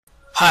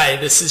Hi,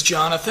 this is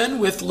Jonathan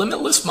with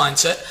Limitless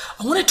Mindset.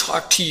 I want to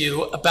talk to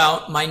you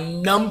about my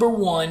number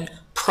one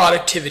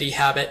productivity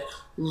habit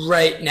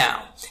right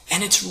now.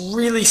 And it's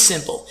really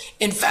simple.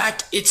 In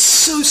fact, it's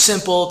so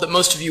simple that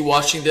most of you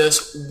watching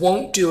this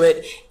won't do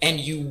it and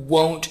you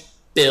won't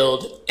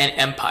build an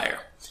empire.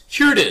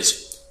 Here it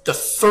is. The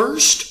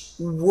first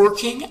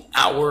working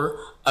hour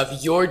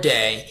of your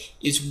day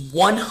is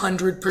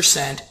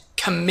 100%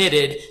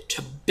 committed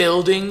to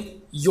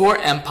building your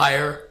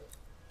empire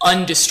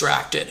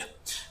undistracted.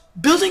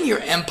 Building your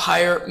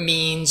empire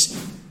means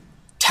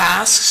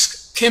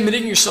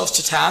committing yourself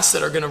to tasks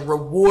that are going to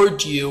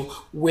reward you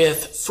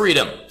with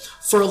freedom.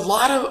 For a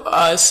lot of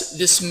us,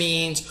 this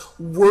means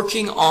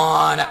working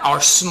on our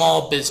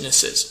small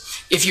businesses.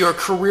 If you're a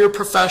career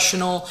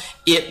professional,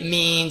 it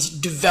means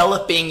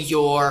developing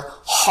your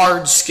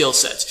hard skill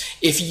sets.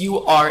 If you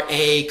are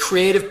a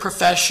creative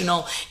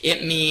professional,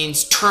 it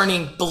means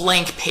turning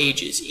blank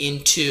pages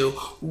into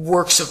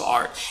works of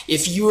art.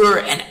 If you're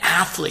an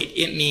athlete,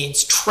 it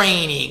means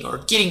training or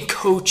getting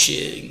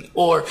coaching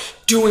or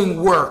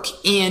doing work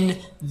in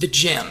the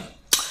gym.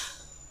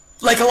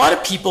 Like a lot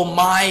of people,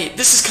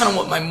 this is kind of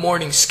what my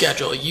morning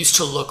schedule used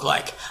to look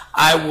like.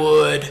 I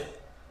would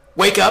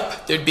wake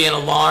up, there'd be an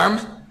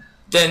alarm,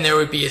 then there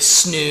would be a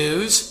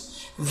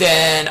snooze,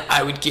 then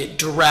I would get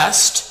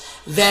dressed,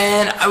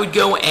 then I would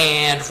go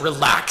and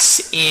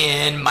relax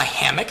in my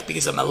hammock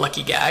because I'm a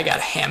lucky guy, I got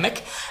a hammock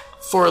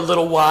for a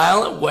little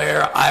while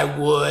where I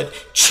would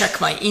check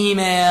my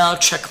email,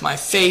 check my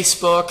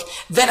Facebook.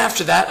 Then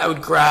after that I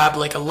would grab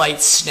like a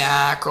light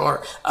snack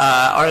or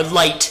a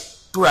light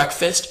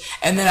breakfast,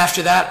 and then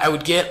after that I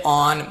would get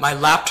on my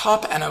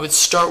laptop and I would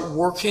start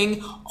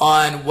working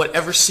on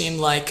whatever seemed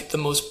like the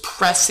most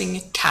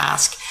pressing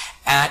task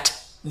at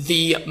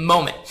the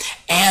moment.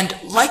 And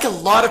like a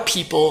lot of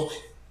people,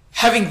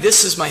 having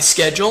this as my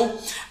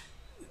schedule,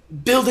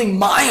 building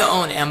my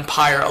own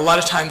empire a lot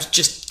of times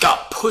just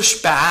got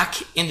pushed back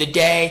in the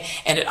day,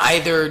 and it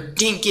either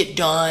didn't get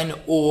done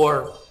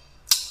or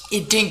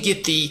it didn't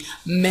get the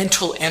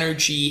mental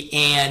energy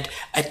and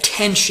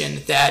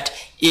attention that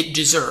it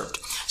deserved.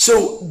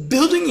 So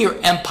building your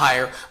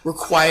empire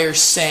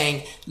requires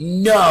saying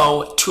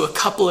no to a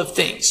couple of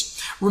things.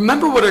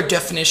 Remember what our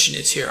definition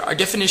is here. Our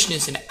definition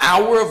is an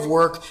hour of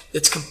work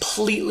that's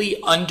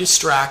completely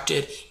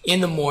undistracted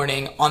in the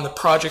morning on the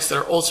projects that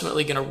are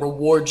ultimately going to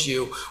reward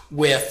you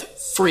with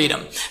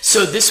freedom.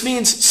 So this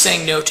means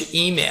saying no to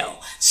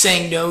email,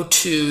 saying no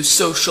to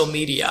social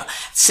media,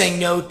 saying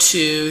no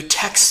to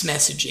text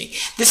messaging.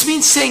 This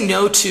means saying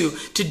no to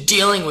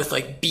dealing with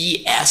like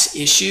BS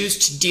issues,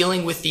 to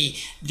dealing with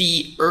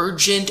the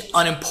urgent,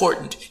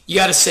 unimportant. You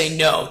got to say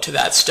no to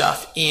that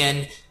stuff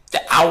in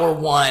the hour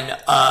one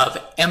of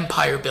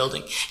empire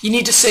building. You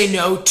need to say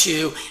no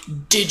to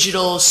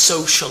digital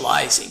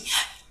socializing.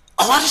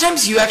 A lot of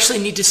times you actually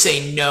need to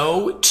say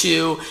no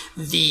to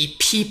the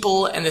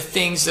people and the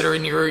things that are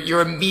in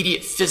your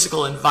immediate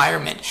physical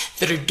environment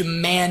that are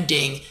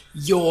demanding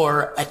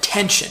your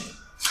attention.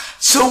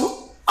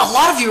 So a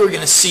lot of you are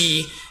going to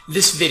see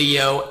this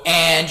video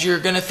and you're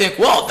going to think,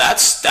 well,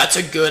 that's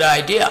a good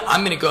idea.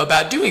 I'm going to go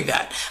about doing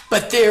that.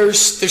 But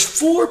there's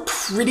four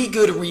pretty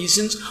good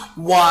reasons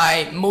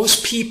why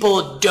most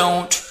people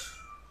don't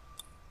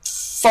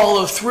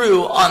follow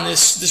through on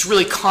this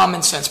really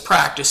common sense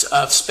practice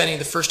of spending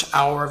the first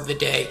hour of the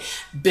day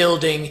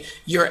building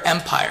your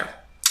empire.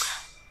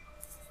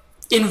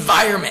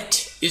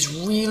 Environment is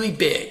really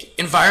big.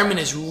 Environment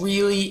is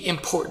really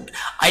important.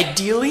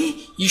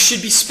 Ideally, you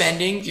should be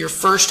spending your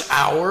first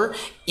hour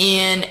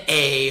in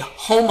a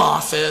home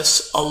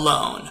office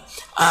alone.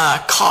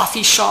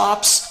 Coffee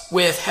shops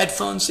with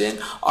headphones in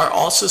are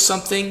also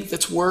something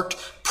that's worked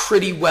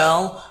pretty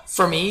well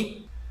for me.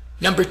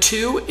 Number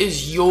two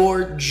is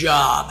your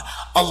job.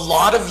 A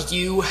lot of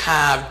you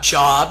have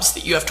jobs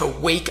that you have to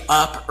wake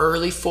up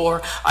early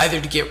for,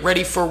 either to get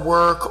ready for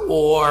work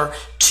or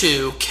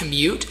to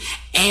commute.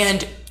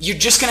 And you're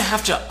just going to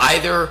have to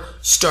either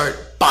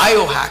start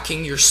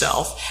biohacking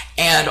yourself,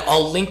 and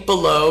I'll link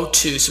below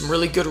to some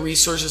really good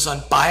resources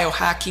on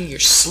biohacking your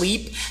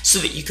sleep so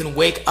that you can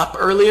wake up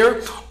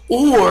earlier,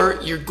 or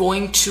you're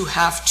going to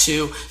have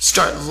to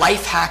start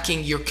life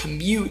hacking your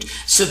commute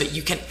so that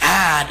you can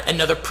add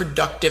another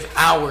productive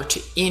hour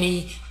to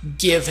any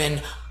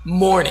given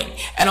morning.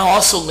 And I'll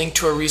also link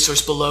to a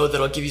resource below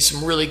that'll give you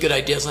some really good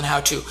ideas on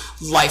how to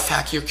life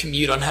hack your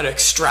commute, on how to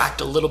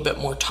extract a little bit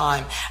more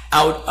time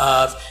out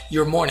of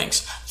your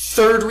mornings.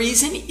 Third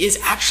reason is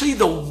actually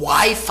the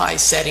Wi-Fi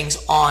settings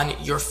on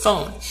your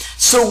phone.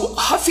 So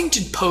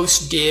Huffington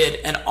Post did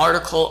an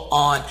article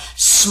on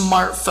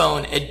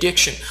smartphone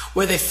addiction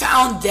where they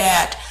found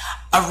that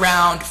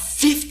around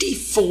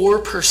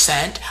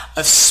 54%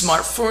 of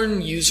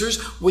smartphone users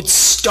would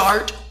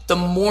start the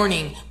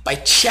morning by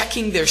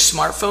checking their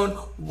smartphone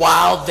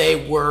while they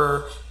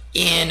were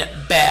in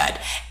bed.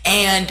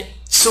 And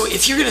So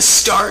if you're going to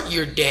start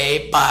your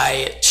day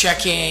by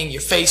checking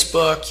your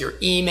Facebook, your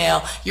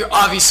email, you're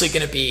obviously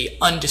going to be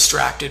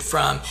undistracted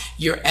from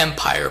your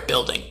empire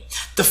building.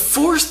 The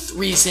fourth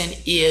reason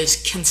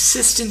is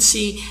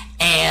consistency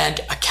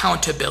and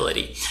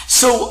accountability.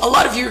 So a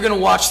lot of you are going to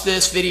watch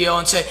this video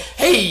and say,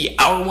 hey,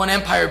 Hour 1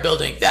 empire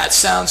building, that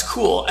sounds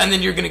cool. And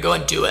then you're going to go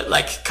and do it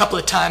like a couple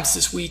of times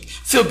this week.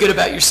 Feel good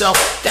about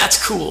yourself.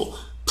 That's cool.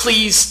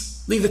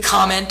 Please leave a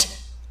comment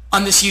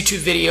on this YouTube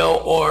video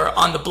or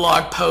on the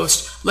blog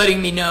post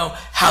letting me know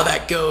how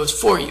that goes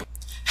for you.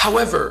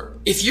 However,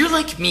 if you're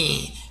like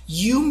me,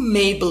 you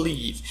may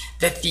believe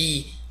that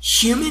the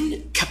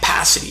human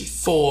capacity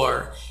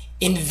for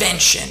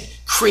invention,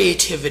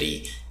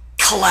 creativity,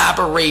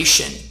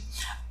 collaboration,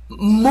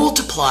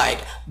 multiplied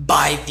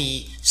by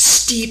the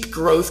steep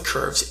growth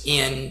curves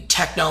in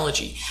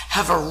technology,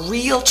 have a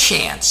real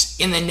chance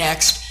in the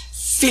next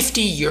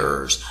 50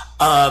 years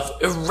of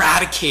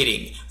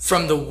eradicating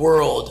from the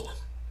world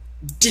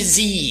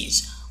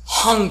disease,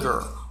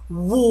 hunger,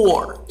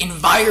 war,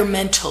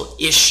 environmental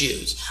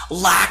issues,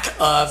 lack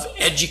of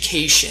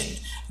education,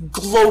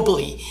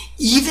 globally,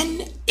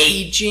 even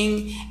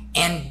aging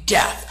and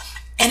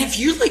death. And if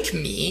you're like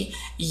me,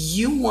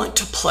 you want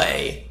to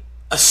play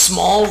a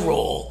small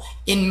role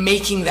in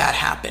making that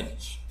happen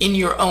in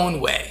your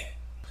own way.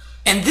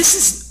 And this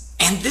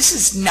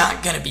is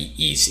not going to be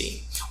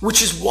easy,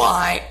 which is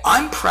why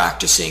I'm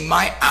practicing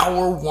my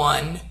Hour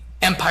 1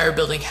 empire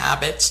building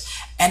habits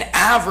an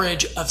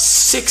average of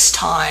 6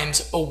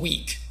 times a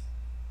week,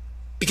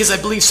 because I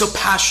believe so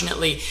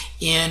passionately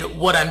in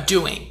what I'm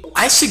doing.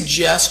 I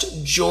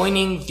suggest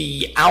joining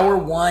the Hour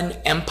 1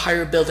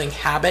 empire building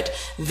habit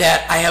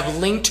that I have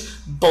linked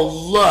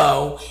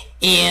below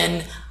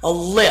in a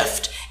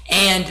lift.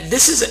 And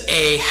this is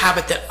a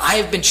habit that I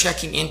have been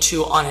checking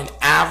into on an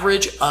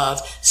average of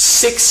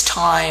 6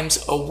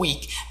 times a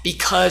week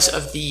because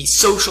of the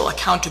social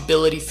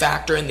accountability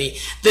factor and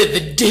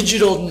the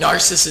digital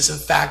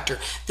narcissism factor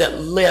that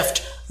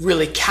Lyft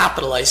really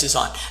capitalizes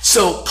on.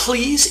 So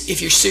please,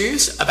 if you're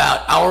serious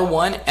about Hour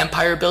 1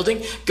 empire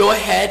building, go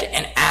ahead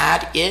and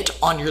add it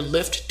on your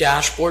Lyft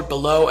dashboard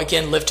below.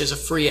 Again, Lyft is a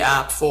free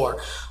app for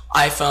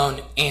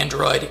iPhone,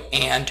 Android,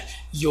 and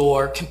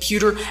your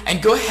computer,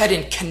 and go ahead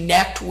and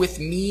connect with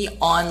me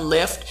on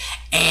Lyft,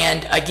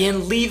 and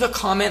again leave a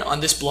comment on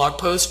this blog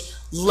post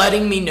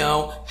letting me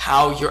know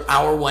how your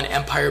Hour 1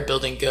 empire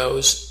building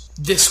goes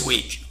this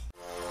week.